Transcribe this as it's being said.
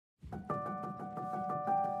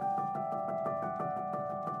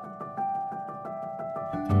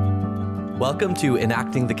Welcome to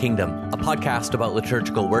Enacting the Kingdom, a podcast about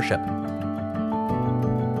liturgical worship.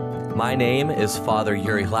 My name is Father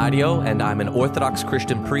Yuri Hladio, and I'm an Orthodox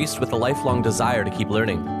Christian priest with a lifelong desire to keep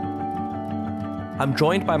learning. I'm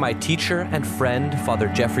joined by my teacher and friend, Father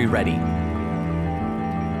Jeffrey Reddy.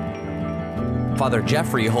 Father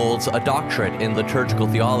Jeffrey holds a doctorate in liturgical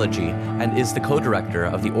theology and is the co-director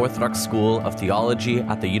of the Orthodox School of Theology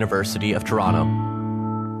at the University of Toronto.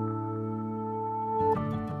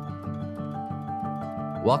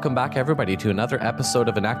 Welcome back, everybody, to another episode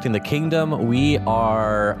of Enacting the Kingdom. We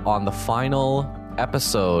are on the final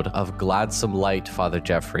episode of Gladsome Light, Father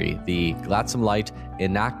Jeffrey. The Gladsome Light,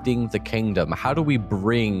 Enacting the Kingdom. How do we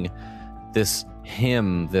bring this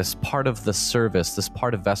hymn, this part of the service, this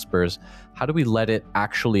part of Vespers, how do we let it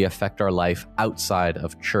actually affect our life outside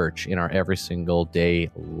of church in our every single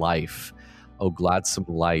day life? Oh, Gladsome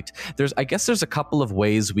Light. I guess there's a couple of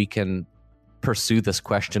ways we can pursue this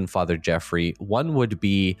question, Father Jeffrey. One would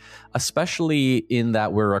be, especially in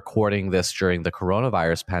that we're recording this during the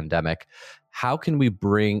coronavirus pandemic, how can we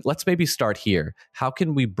let's maybe start here. How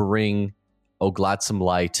can we bring Oh Gladsome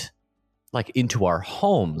Light into our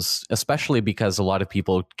homes, especially because a lot of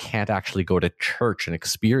people can't actually go to church and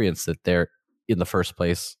experience it there in the first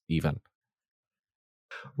place even?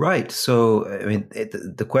 Right. So, I mean,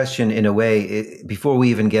 the question in a way, before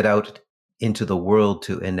we even get out into the world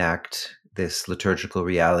to enact this liturgical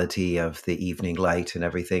reality of the evening light and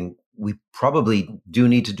everything, we probably do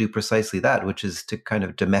need to do precisely that, which is to kind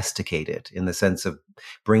of domesticate it in the sense of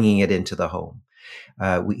bringing it into the home.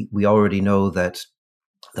 We already know that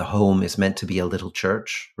the home is meant to be a little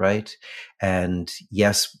church, right? And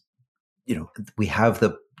yes, we have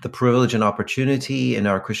the privilege and opportunity in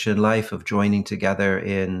our Christian life of joining together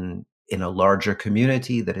in a larger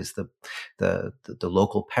community that is the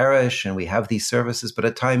local parish, and we have these services. But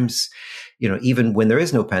at times, even when there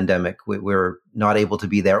is no pandemic, we're not able to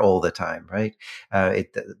be there all the time, right?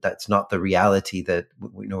 That's not the reality. That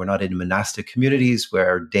we're not in monastic communities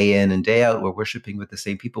where day in and day out we're worshiping with the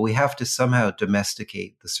same people. We have to somehow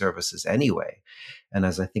domesticate the services anyway. And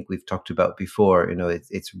as I think we've talked about before,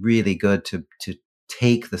 it's really good to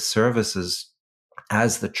take the services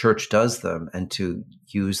as the church does them and to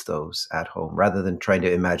use those at home rather than trying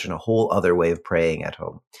to imagine a whole other way of praying at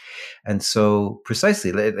home. And so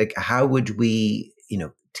precisely, how would we,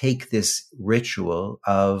 take this ritual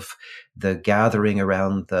of the gathering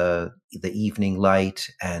around the evening light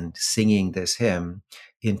and singing this hymn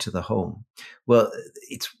into the home? Well,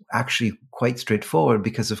 it's actually quite straightforward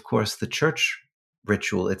because, of course, the church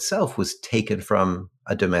ritual itself was taken from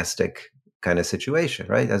a domestic kind of situation,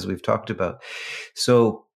 right? As we've talked about.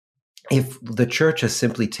 So if the church has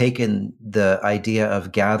simply taken the idea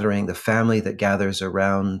of gathering, the family that gathers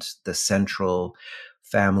around the central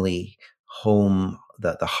family home,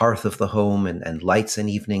 the hearth of the home, and lights an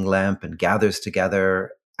evening lamp and gathers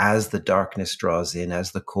together as the darkness draws in,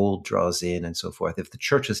 as the cold draws in, and so forth. If the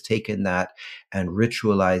church has taken that and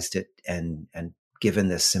ritualized it and given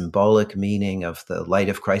this symbolic meaning of the light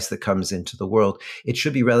of Christ that comes into the world, it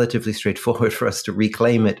should be relatively straightforward for us to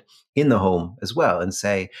reclaim it in the home as well and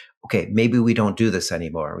say, okay, maybe we don't do this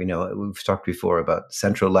anymore. We've talked before about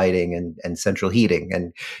central lighting and central heating,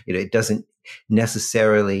 and it doesn't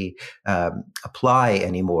necessarily apply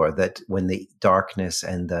anymore that when the darkness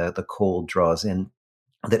and the cold draws in,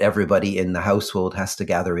 that everybody in the household has to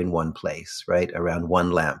gather in one place, right? Around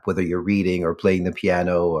one lamp, whether you're reading or playing the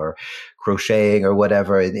piano or crocheting or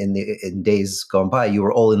whatever. In days gone by, you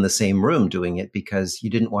were all in the same room doing it because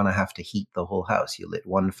you didn't want to have to heat the whole house. You lit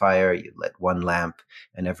one fire, you lit one lamp,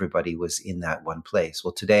 and everybody was in that one place.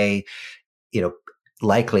 Well, today,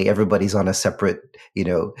 likely everybody's on a separate,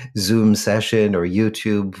 Zoom session or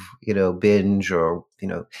YouTube, binge or,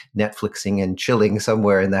 Netflixing and chilling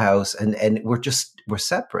somewhere in the house. And we're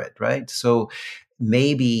separate, right? So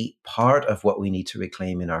maybe part of what we need to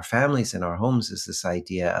reclaim in our families and our homes is this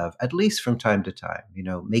idea of, at least from time to time,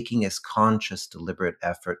 making this conscious, deliberate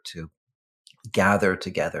effort to gather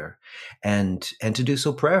together and to do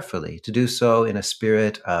so prayerfully, to do so in a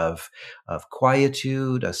spirit of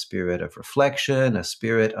quietude, a spirit of reflection, a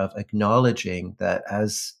spirit of acknowledging that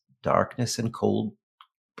as darkness and cold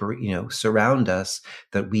surround us,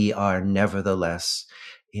 that we are nevertheless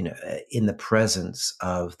in the presence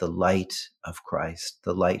of the light of Christ,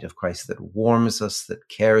 that warms us, that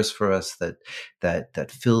cares for us,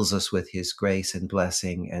 that fills us with his grace and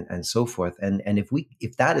blessing and so forth. And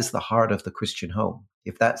if that is the heart of the Christian home,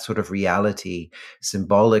 if that sort of reality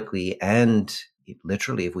symbolically and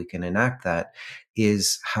literally, if we can enact that,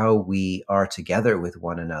 is how we are together with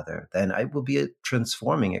one another, then it will be a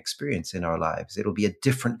transforming experience in our lives. It'll be a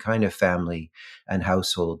different kind of family and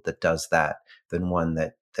household that does that than one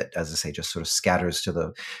that, as I say, just sort of scatters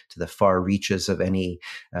to the far reaches of any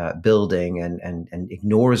building and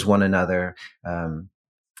ignores one another, and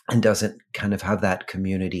doesn't kind of have that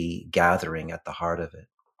community gathering at the heart of it.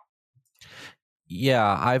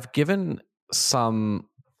 Yeah, I've given some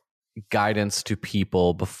guidance to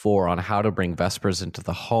people before on how to bring Vespers into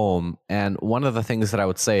the home, and one of the things that I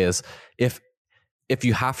would say is if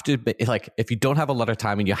you have to, like, if you don't have a lot of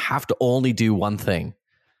time and you have to only do one thing,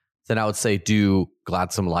 then I would say do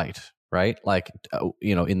Gladsome Light, right? Like,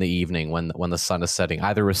 in the evening when the sun is setting,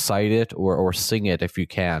 either recite it or sing it if you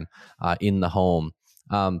can in the home,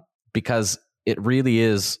 because it really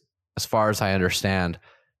is, as far as I understand,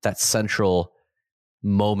 that central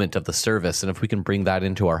moment of the service. And if we can bring that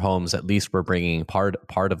into our homes, at least we're bringing part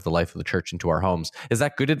of the life of the church into our homes. Is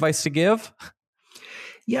that good advice to give?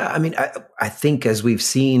 Yeah, I mean, I think, as we've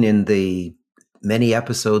seen in the many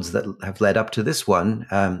episodes that have led up to this one,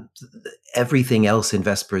 everything else in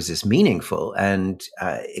Vespers is meaningful and,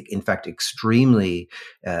 in fact, extremely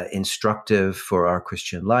instructive for our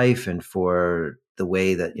Christian life and for the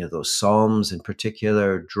way that, those Psalms in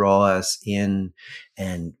particular draw us in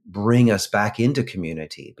and bring us back into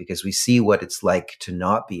community, because we see what it's like to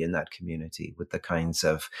not be in that community, with the kinds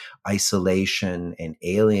of isolation and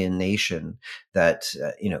alienation that,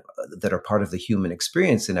 that are part of the human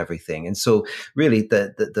experience and everything. And so really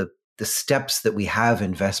the steps that we have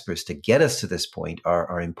in Vespers to get us to this point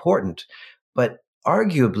are important, but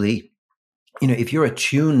arguably, if you're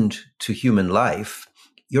attuned to human life,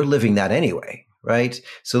 you're living that anyway, right?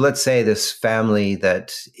 So let's say this family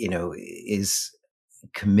that, is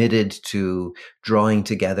committed to drawing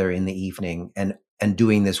together in the evening and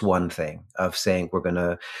doing this one thing of saying, we're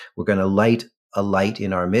going to light a light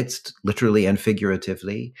in our midst, literally and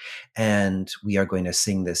figuratively, and we are going to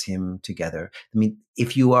sing this hymn together. I mean,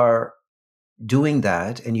 if you are doing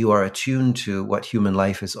that and you are attuned to what human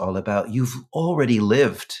life is all about, you've already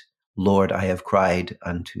lived, Lord, I have cried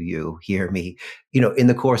unto you, hear me, in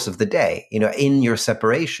the course of the day, in your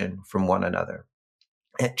separation from one another,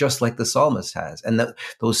 just like the psalmist has. And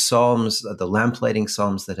those psalms, the lamplighting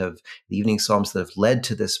psalms the evening psalms that have led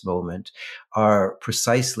to this moment, are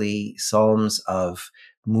precisely psalms of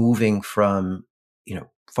moving from,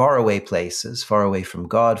 far away places, far away from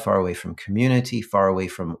God, far away from community, far away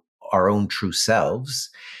from our own true selves,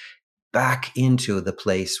 back into the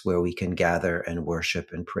place where we can gather and worship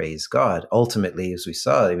and praise God. Ultimately, as we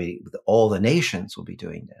saw, I mean, all the nations will be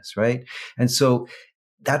doing this, right? And so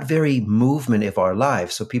that very movement of our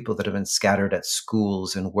lives, so people that have been scattered at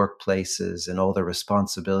schools and workplaces and all the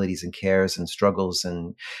responsibilities and cares and struggles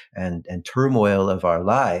and turmoil of our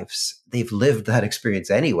lives, they've lived that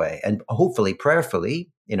experience anyway, and hopefully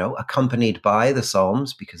prayerfully, accompanied by the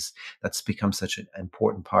Psalms, because that's become such an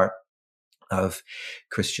important part of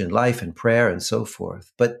Christian life and prayer and so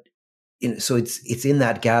forth. But so it's in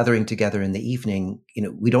that gathering together in the evening,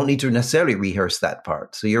 we don't need to necessarily rehearse that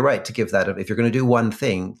part. So you're right to give that, if you're going to do one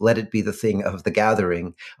thing, let it be the thing of the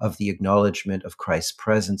gathering, of the acknowledgement of Christ's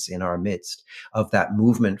presence in our midst, of that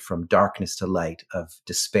movement from darkness to light, of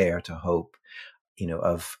despair to hope,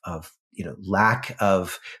 of lack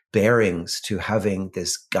of bearings to having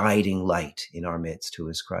this guiding light in our midst, who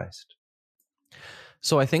is Christ.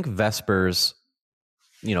 So I think Vespers,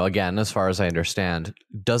 again, as far as I understand,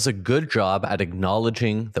 does a good job at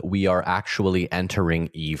acknowledging that we are actually entering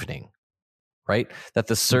evening, right? That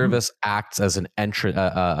the service acts as an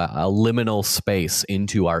a liminal space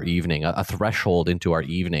into our evening, a threshold into our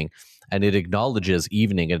evening, and it acknowledges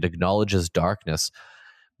evening, it acknowledges darkness.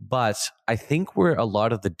 But I think where a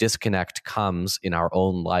lot of the disconnect comes in our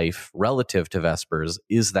own life relative to Vespers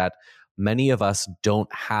is that many of us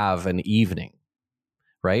don't have an evening,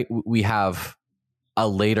 right? We have a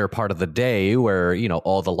later part of the day where,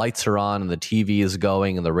 all the lights are on and the TV is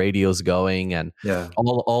going and the radio's going, and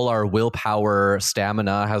all our willpower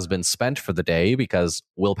stamina has been spent for the day, because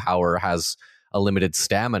willpower has a limited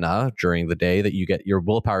stamina during the day, that your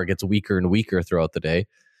willpower gets weaker and weaker throughout the day.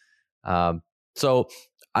 So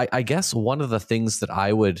I guess one of the things that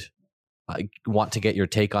I would want to get your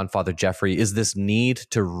take on, Father Geoffrey, is this need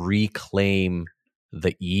to reclaim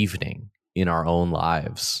the evening in our own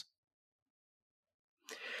lives.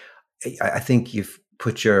 I think you've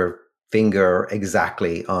put your finger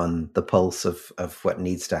exactly on the pulse of what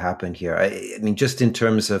needs to happen here. I mean, just in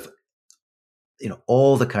terms of,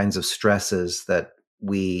 all the kinds of stresses that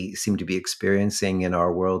we seem to be experiencing in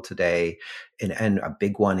our world today. And a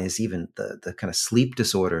big one is even the kind of sleep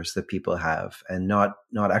disorders that people have, and not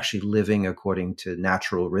actually living according to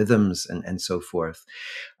natural rhythms and so forth.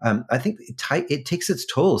 I think it takes its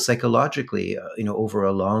toll psychologically, over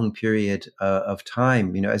a long period of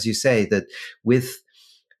time. As you say, that with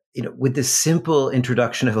with this simple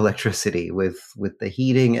introduction of electricity, with the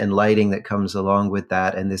heating and lighting that comes along with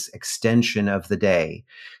that, and this extension of the day,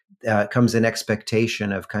 comes an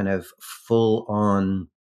expectation of kind of full on,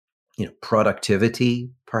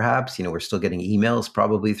 productivity. Perhaps, we're still getting emails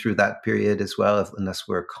probably through that period as well, unless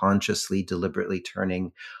we're consciously, deliberately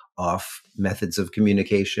turning off methods of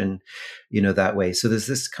communication, that way. So there's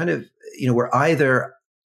this kind of, we're either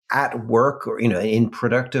at work or in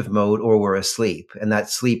productive mode, or we're asleep, and that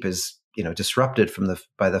sleep is disrupted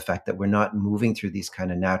by the fact that we're not moving through these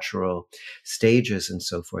kind of natural stages and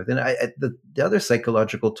so forth. And the other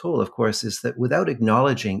psychological toll, of course, is that without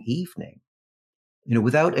acknowledging evening,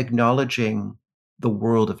 without acknowledging the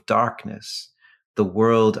world of darkness, the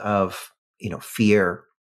world of fear,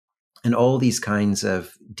 and all these kinds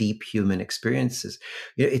of deep human experiences,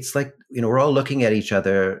 it's like we're all looking at each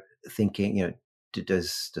other thinking,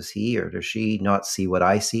 does he or does she not see what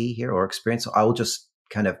I see here or experience? So I'll just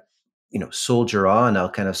kind of, soldier on.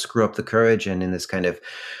 I'll kind of screw up the courage, and in this kind of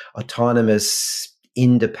autonomous,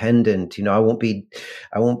 independent, I won't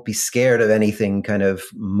be scared of anything kind of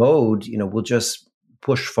mode. We'll just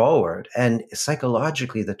push forward. And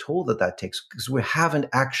psychologically, the toll that takes, because we haven't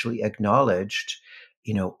actually acknowledged,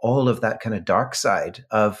 all of that kind of dark side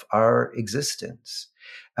of our existence.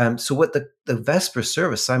 So what the Vesper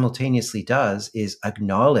service simultaneously does is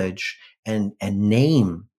acknowledge and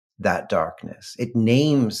name that darkness. It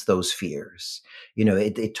names those fears.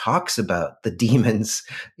 It talks about the demons,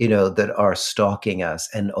 that are stalking us,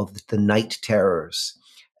 and of the night terrors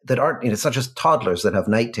that aren't, it's not just toddlers that have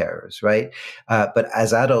night terrors, right? But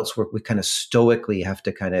as adults, we kind of stoically have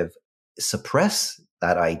to kind of suppress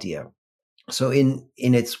that idea. So in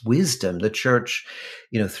its wisdom, the church,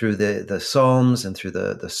 through the Psalms and through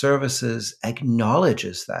the services,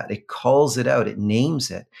 acknowledges that. It calls it out, it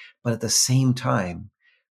names it, but at the same time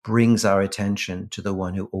brings our attention to the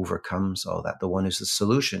one who overcomes all that, the one who's the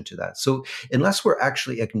solution to that. So unless we're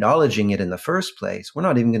actually acknowledging it in the first place, we're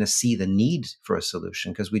not even going to see the need for a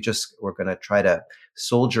solution, because we're going to try to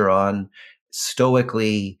soldier on,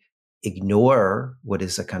 stoically ignore what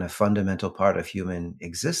is a kind of fundamental part of human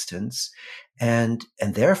existence. And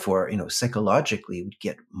therefore, psychologically, we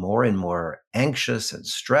get more and more anxious and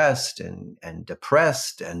stressed and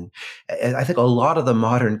depressed. And I think a lot of the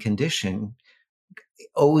modern condition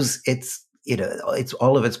owes it's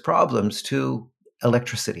all of its problems to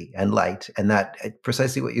electricity and light. And that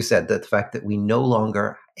precisely what you said, that the fact that we no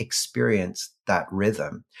longer experience that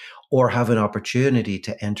rhythm or have an opportunity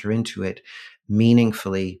to enter into it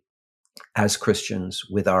meaningfully as Christians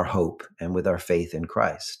with our hope and with our faith in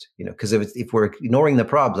Christ. Because if we're ignoring the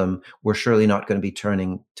problem, we're surely not going to be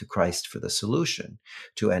turning to Christ for the solution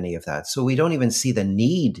to any of that. So we don't even see the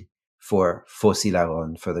need for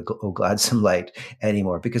Faucille-Aron, for the O Gladsome Light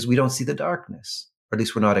anymore, because we don't see the darkness, or at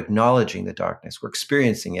least we're not acknowledging the darkness. We're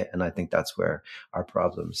experiencing it. And I think that's where our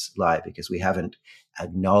problems lie, because we haven't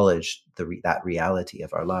acknowledged that reality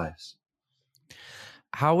of our lives.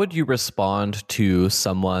 How would you respond to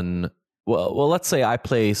someone? Well, let's say I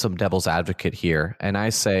play some devil's advocate here, and I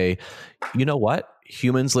say, you know what?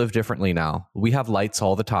 Humans live differently now. We have lights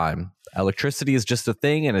all the time. Electricity is just a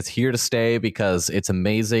thing, and it's here to stay because it's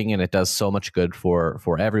amazing and it does so much good for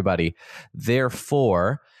everybody.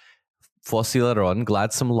 Therefore, Faucille-Aron,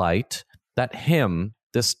 Gladsome Light, that hymn,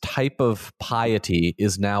 this type of piety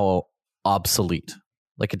is now obsolete.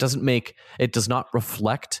 Like it does not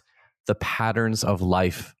reflect the patterns of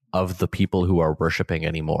life of the people who are worshiping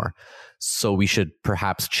anymore. So we should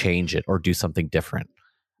perhaps change it or do something different.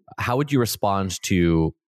 How would you respond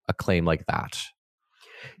to a claim like that?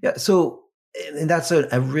 Yeah, so and that's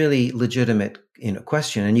a really legitimate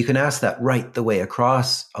question, and you can ask that right the way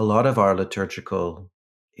across a lot of our liturgical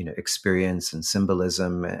experience and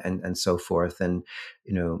symbolism and so forth. And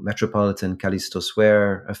Metropolitan Callisto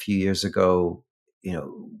Swear a few years ago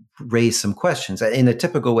raised some questions in a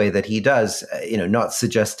typical way that he does, not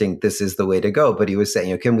suggesting this is the way to go, but he was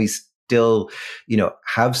saying, can we still,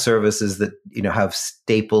 have services that, have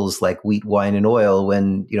staples like wheat, wine, and oil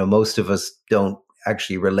when, most of us don't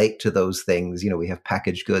actually relate to those things. We have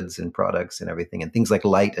packaged goods and products and everything, and things like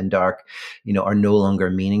light and dark, are no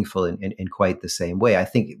longer meaningful in quite the same way. I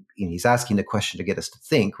think he's asking the question to get us to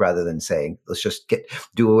think rather than saying, let's just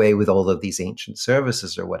do away with all of these ancient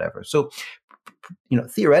services or whatever. So,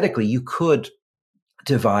 theoretically, you could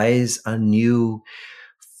devise a new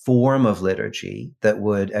form of liturgy that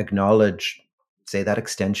would acknowledge, say, that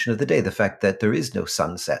extension of the day, the fact that there is no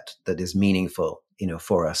sunset that is meaningful,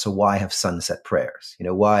 for us. So why have sunset prayers?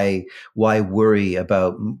 Why worry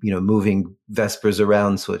about, moving Vespers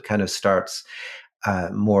around so it kind of starts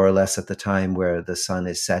more or less at the time where the sun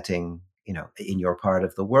is setting, in your part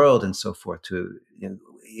of the world and so forth.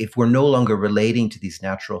 If we're no longer relating to these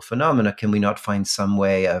natural phenomena, can we not find some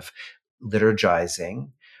way of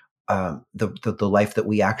liturgizing the life that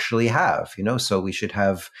we actually have? So we should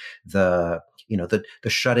have the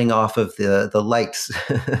shutting off of the lights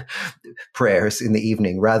prayers in the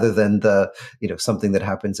evening rather than the something that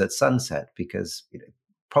happens at sunset, because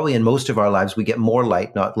probably in most of our lives we get more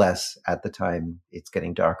light, not less, at the time it's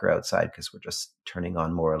getting darker outside, because we're just turning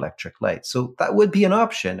on more electric light. So that would be an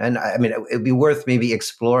option, and I mean, it'd be worth maybe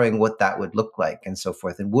exploring what that would look like and so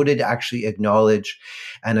forth. And would it actually acknowledge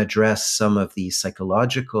and address some of the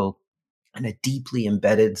psychological and a deeply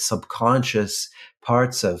embedded subconscious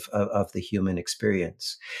parts of the human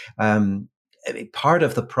experience? I mean, part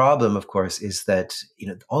of the problem, of course, is that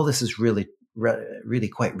all this is really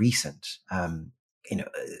quite recent.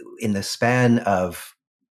 In the span of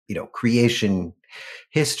creation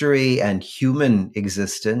history and human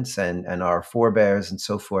existence and our forebears and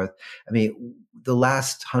so forth. I mean, the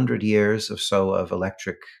last 100 years or so of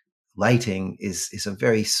electric lighting is a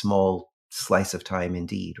very small slice of time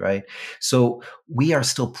indeed, right? So we are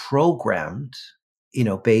still programmed,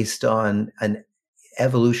 based on an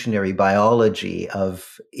evolutionary biology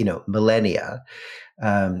of millennia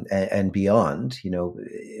and beyond,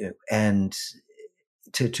 and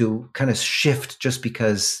to kind of shift just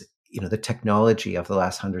because the technology of the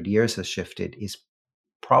last 100 years has shifted is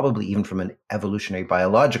probably, even from an evolutionary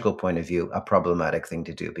biological point of view, a problematic thing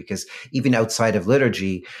to do. Because even outside of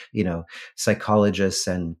liturgy, psychologists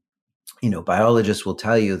and biologists will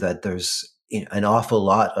tell you that there's an awful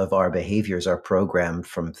lot of our behaviors are programmed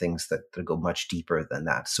from things that go much deeper than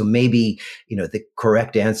that. So maybe the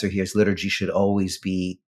correct answer here is liturgy should always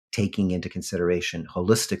be taking into consideration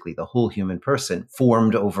holistically the whole human person,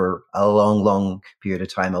 formed over a long, long period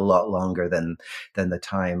of time, a lot longer than the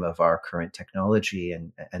time of our current technology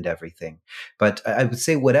and everything. But I would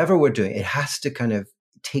say whatever we're doing, it has to kind of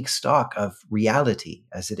take stock of reality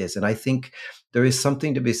as it is. And I think there is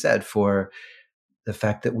something to be said for the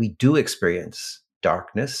fact that we do experience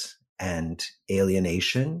darkness and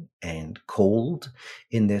alienation and cold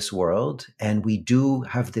in this world. And we do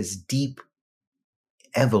have this deep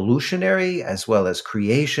evolutionary as well as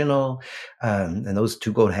creational, and those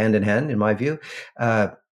two go hand in hand, in my view,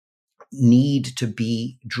 need to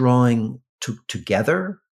be drawing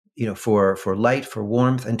together, for light, for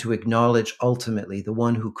warmth, and to acknowledge ultimately the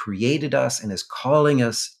one who created us and is calling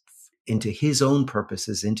us into his own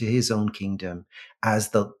purposes, into his own kingdom, as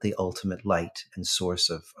the ultimate light and source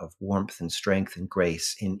of warmth and strength and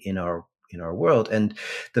grace in our world. And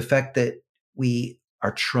the fact that we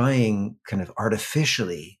are trying kind of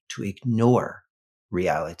artificially to ignore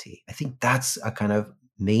reality, I think that's a kind of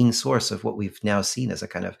main source of what we've now seen as a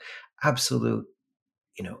kind of absolute,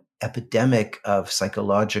 epidemic of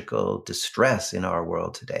psychological distress in our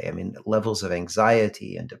world today. I mean, levels of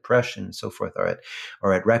anxiety and depression and so forth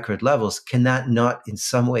are at record levels. Can that not in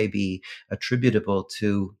some way be attributable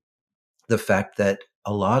to the fact that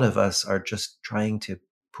a lot of us are just trying to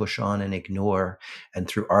push on and ignore, and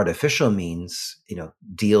through artificial means,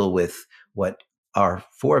 deal with what our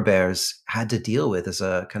forebears had to deal with as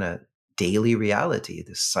a kind of daily reality,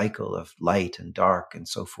 this cycle of light and dark and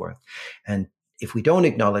so forth? And if we don't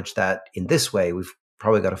acknowledge that in this way, we've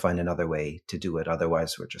probably got to find another way to do it.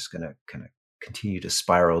 Otherwise, we're just going to kind of continue to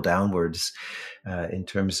spiral downwards in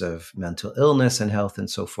terms of mental illness and health and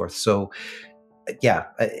so forth. So, yeah,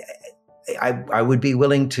 I would be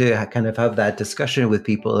willing to kind of have that discussion with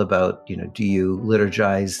people about, do you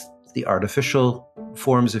liturgize the artificial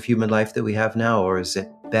forms of human life that we have now, or is it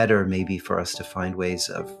better maybe for us to find ways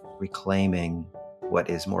of reclaiming what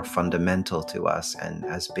is more fundamental to us and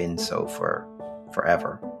has been so for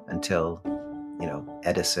forever, until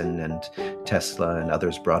Edison and Tesla and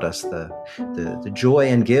others brought us the joy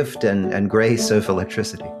and gift and grace of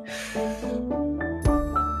electricity.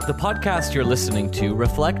 The podcast you're listening to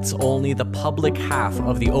reflects only the public half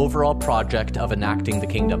of the overall project of enacting the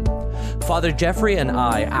kingdom. Father Jeffrey and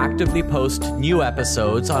I actively post new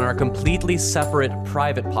episodes on our completely separate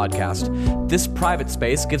private podcast. This private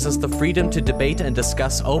space gives us the freedom to debate and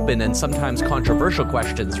discuss open and sometimes controversial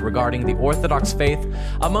questions regarding the Orthodox faith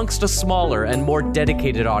amongst a smaller and more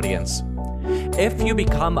dedicated audience. If you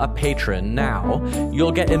become a patron now,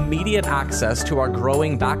 you'll get immediate access to our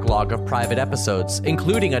growing backlog of private episodes,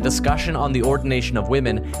 including a discussion on the ordination of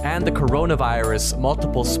women and the coronavirus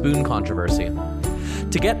multiple spoon controversy.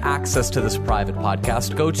 To get access to this private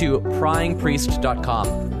podcast, go to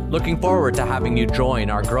pryingpriest.com. Looking forward to having you join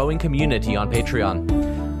our growing community on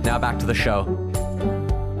Patreon. Now back to the show.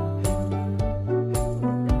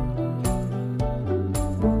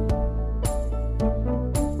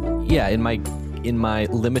 Yeah, in my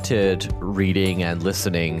limited reading and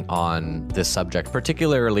listening on this subject,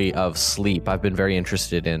 particularly of sleep, I've been very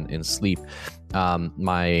interested in sleep.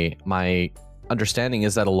 My understanding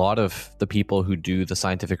is that a lot of the people who do the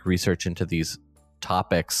scientific research into these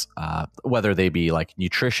topics, whether they be like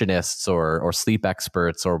nutritionists or sleep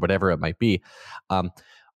experts or whatever it might be,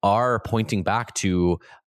 are pointing back to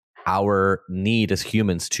our need as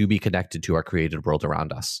humans to be connected to our created world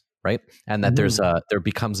around us. Right. And that there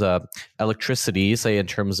becomes a electricity, say in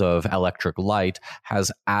terms of electric light,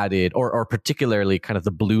 has added or particularly kind of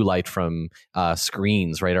the blue light from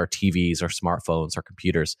screens, right? Our TVs, our smartphones, our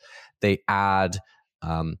computers, they add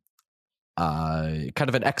kind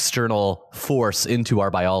of an external force into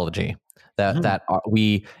our biology that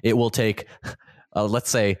it will take,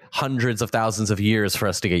 let's say, hundreds of thousands of years for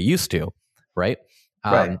us to get used to. Right.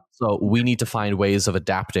 So we need to find ways of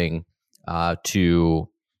adapting to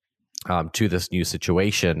this new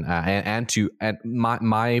situation, and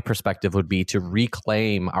my perspective would be to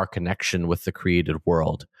reclaim our connection with the created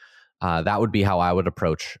world. That would be how I would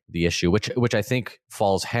approach the issue, which I think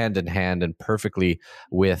falls hand in hand and perfectly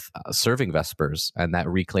with serving Vespers and that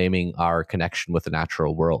reclaiming our connection with the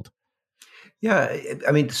natural world. Yeah,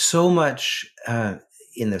 I mean, so much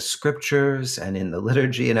in the scriptures and in the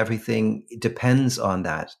liturgy and everything depends on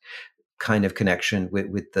that kind of connection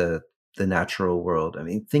with the natural world. I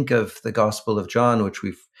mean, think of the Gospel of John, which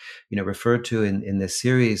we've, referred to in this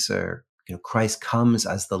series, or, Christ comes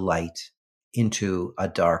as the light into a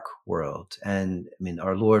dark world. And I mean,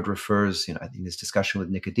 our Lord refers, I think, in this discussion with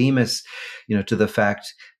Nicodemus, to the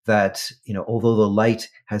fact that, although the light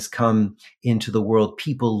has come into the world,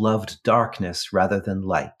 people loved darkness rather than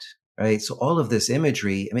light. Right. So all of this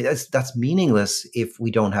imagery, I mean, that's meaningless if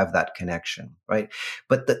we don't have that connection. Right.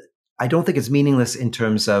 But I don't think it's meaningless in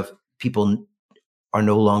terms of people are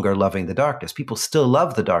no longer loving the darkness. People still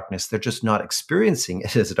love the darkness. They're just not experiencing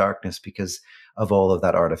it as darkness because of all of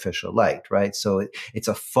that artificial light, right? So it's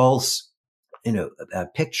a false, a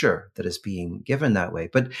picture that is being given that way.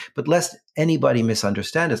 But lest anybody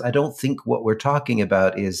misunderstand us, I don't think what we're talking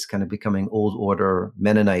about is kind of becoming old order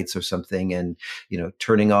Mennonites or something, and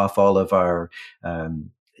turning off all of our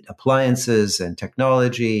appliances and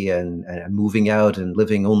technology and moving out and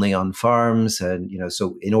living only on farms. And,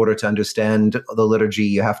 so in order to understand the liturgy,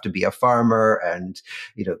 you have to be a farmer and,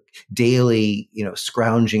 daily,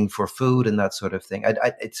 scrounging for food and that sort of thing.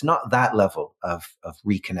 It's not that level of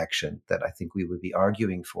reconnection that I think we would be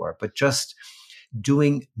arguing for, but just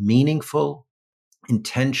doing meaningful,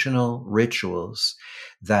 intentional rituals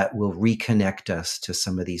that will reconnect us to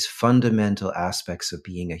some of these fundamental aspects of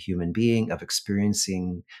being a human being, of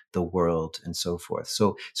experiencing the world and so forth.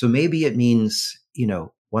 So maybe it means,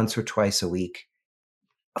 once or twice a week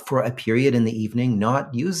for a period in the evening,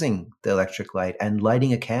 not using the electric light and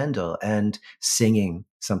lighting a candle and singing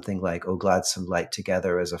something like "O Gladsome Light"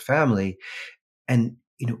 together as a family. And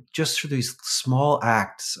just through these small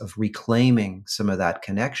acts of reclaiming some of that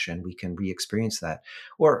connection, we can re-experience that.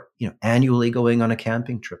 Or, annually going on a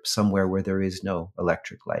camping trip somewhere where there is no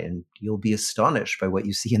electric light, and you'll be astonished by what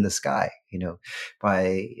you see in the sky,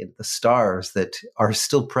 by the stars that are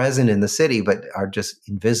still present in the city, but are just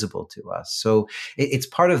invisible to us. So it's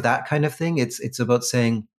part of that kind of thing. It's about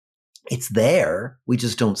saying it's there, we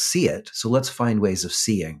just don't see it. So let's find ways of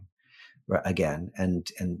seeing again, and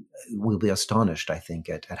we'll be astonished, I think,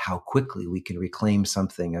 at how quickly we can reclaim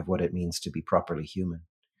something of what it means to be properly human.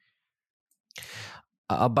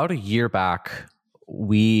 About a year back,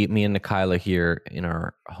 me and Nikayla here in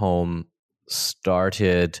our home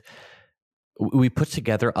we put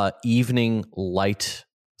together a evening light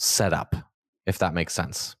setup, if that makes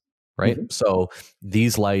sense, right? Mm-hmm. So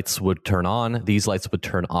these lights would turn on, these lights would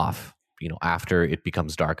turn off, after it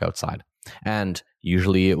becomes dark outside. And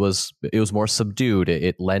usually it was more subdued.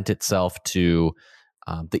 It lent itself to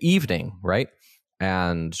the evening, right?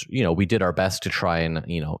 And, we did our best to try and,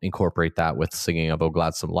 incorporate that with singing of "O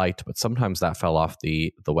Gladsome Light," but sometimes that fell off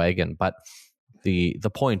the wagon. But the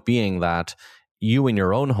point being that you in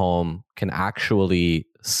your own home can actually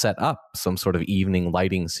set up some sort of evening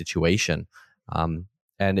lighting situation. And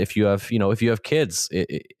if you have kids,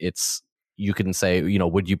 it's you can say,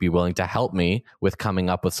 would you be willing to help me with coming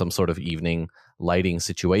up with some sort of evening lighting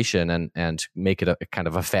situation and make it a kind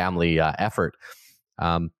of a family effort.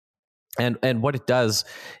 And what it does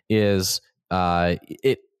is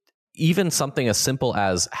it even something as simple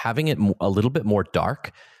as having it a little bit more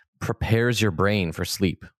dark prepares your brain for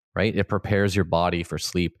sleep, right? It prepares your body for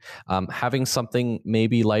sleep. Having something,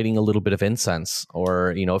 maybe lighting a little bit of incense,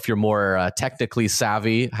 or if you're more technically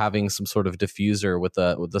savvy, having some sort of diffuser with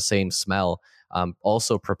the same smell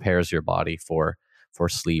also prepares your body for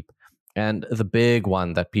sleep. And the big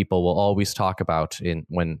one that people will always talk about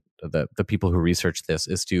when the people who research this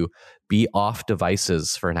is to be off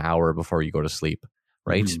devices for an hour before you go to sleep,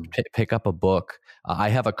 right? Pick up a book. I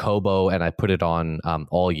have a Kobo and I put it on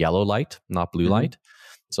all yellow light, not blue light.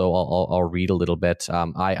 So I'll read a little bit.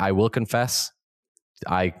 I will confess,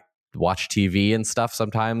 I watch TV and stuff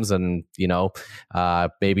sometimes, and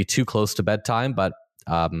maybe too close to bedtime, but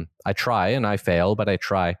I try, and I fail, but I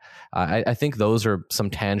try. I think those are some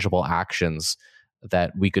tangible actions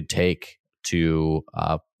that we could take to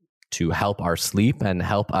help our sleep and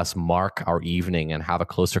help us mark our evening and have a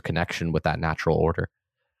closer connection with that natural order.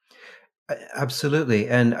 Absolutely.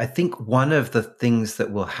 And I think one of the things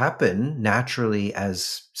that will happen naturally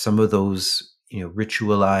as some of those,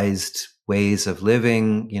 ritualized ways of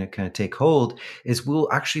living, kind of take hold, is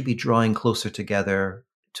we'll actually be drawing closer together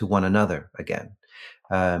to one another again.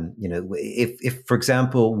 If, for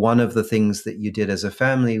example, one of the things that you did as a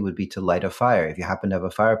family would be to light a fire, if you happen to have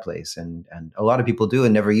a fireplace, and a lot of people do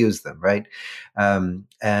and never use them, right? And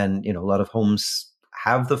a lot of homes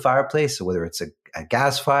have the fireplace, so whether it's a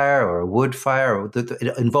gas fire or a wood fire,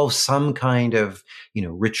 it involves some kind of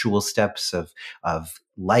ritual steps of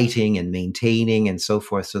lighting and maintaining and so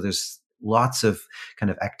forth. So there's lots of kind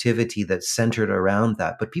of activity that's centered around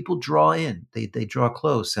that. But people draw in, they draw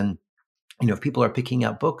close, and if people are picking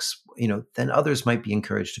up books, then others might be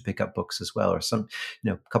encouraged to pick up books as well. Or some,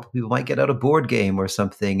 a couple of people might get out a board game or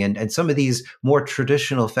something. And some of these more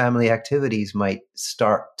traditional family activities might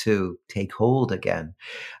start to take hold again.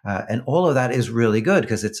 And all of that is really good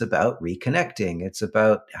because it's about reconnecting. It's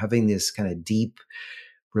about having this kind of deep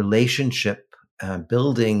relationship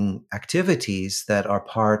building activities that are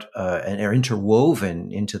part and are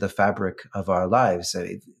interwoven into the fabric of our lives.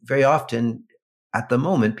 Very often, at the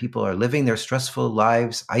moment, people are living their stressful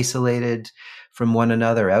lives isolated from one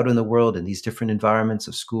another out in the world in these different environments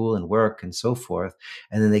of school and work and so forth.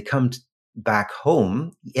 And then they come back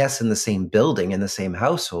home, yes, in the same building, in the same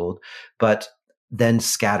household, but then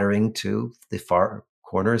scattering to the far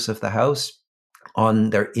corners of the house on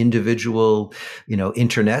their individual,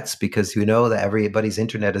 internets, because that everybody's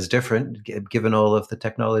internet is different given all of the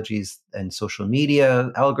technologies and social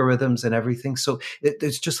media algorithms and everything. So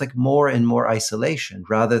there's just like more and more isolation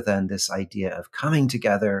rather than this idea of coming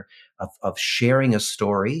together, of sharing a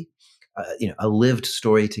story, a lived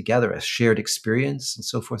story together, a shared experience and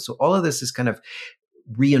so forth. So all of this is kind of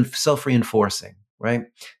self-reinforcing, right?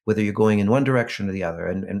 Whether you're going in one direction or the other.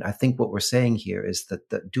 And I think what we're saying here is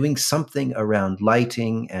that doing something around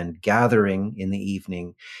lighting and gathering in the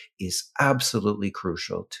evening is absolutely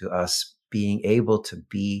crucial to us being able to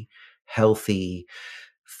be healthy,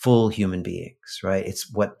 full human beings, right?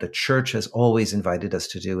 It's what the church has always invited us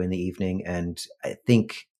to do in the evening. And I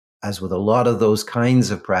think, as with a lot of those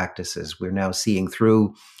kinds of practices, we're now seeing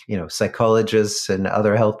through, psychologists and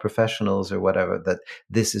other health professionals or whatever, that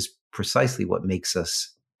this is precisely what makes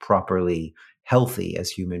us properly healthy as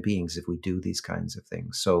human beings if we do these kinds of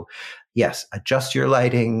things. So yes, adjust your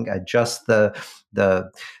lighting, adjust the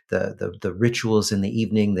rituals in the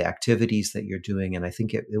evening, the activities that you're doing, and I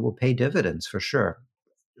think it will pay dividends for sure.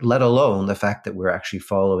 Let alone the fact that we're actually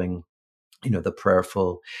following the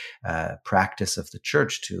prayerful practice of the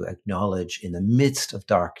church to acknowledge in the midst of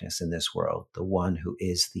darkness in this world, the one who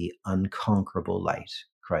is the unconquerable light,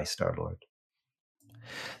 Christ our Lord.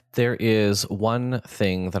 There is one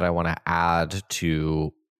thing that I want to add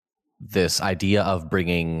to this idea of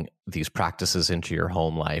bringing these practices into your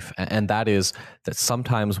home life. And that is that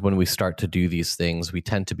sometimes when we start to do these things, we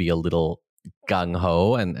tend to be a little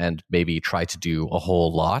gung-ho and maybe try to do a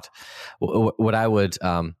whole lot. What I would...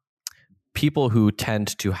 people who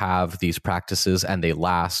tend to have these practices and they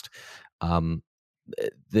last,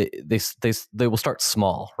 they will start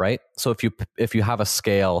small, right? So if you have a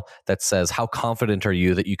scale that says how confident are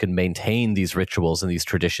you that you can maintain these rituals and these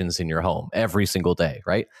traditions in your home every single day,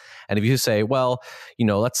 right? And if you say, well,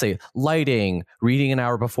 let's say lighting, reading an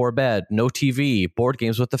hour before bed, no TV, board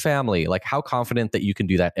games with the family, like how confident that you can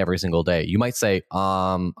do that every single day? You might say,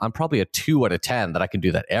 I'm probably a 2 out of 10 that I can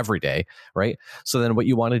do that every day, right? So then what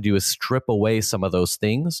you want to do is strip away some of those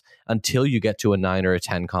things until you get to a 9 or a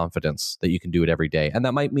 10 confidence that you can do it every day. And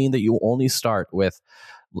that might mean that you only start with,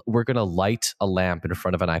 we're going to light a lamp in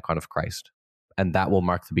front of an icon of Christ, and that will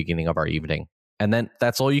mark the beginning of our evening. And then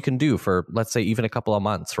that's all you can do for, let's say, even a couple of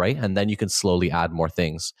months, right? And then you can slowly add more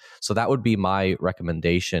things. So that would be my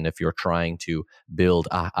recommendation if you're trying to build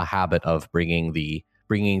a habit of bringing the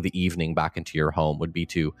evening back into your home, would be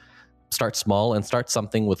to start small and start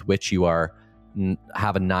something with which you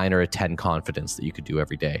have a 9 or a 10 confidence that you could do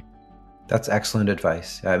every day. That's excellent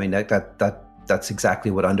advice. I mean, that's exactly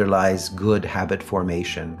what underlies good habit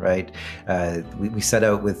formation, right? We set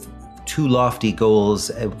out with too lofty goals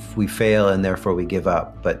if we fail, and therefore we give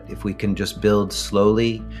up. But if we can just build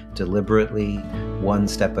slowly, deliberately, one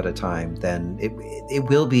step at a time, then it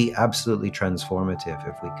will be absolutely transformative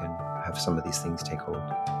if we can have some of these things take hold.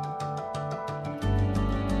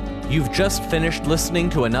 You've just finished listening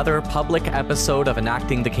to another public episode of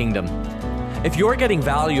Enacting the Kingdom. If you're getting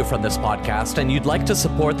value from this podcast and you'd like to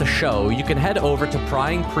support the show, you can head over to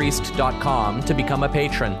pryingpriest.com to become a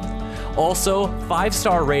patron. Also,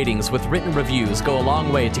 5-star ratings with written reviews go a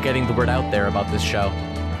long way to getting the word out there about this show.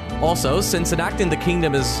 Also, since Enacting the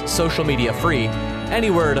Kingdom is social media free,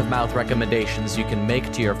 any word of mouth recommendations you can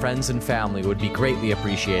make to your friends and family would be greatly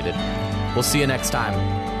appreciated. We'll see you next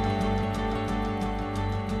time.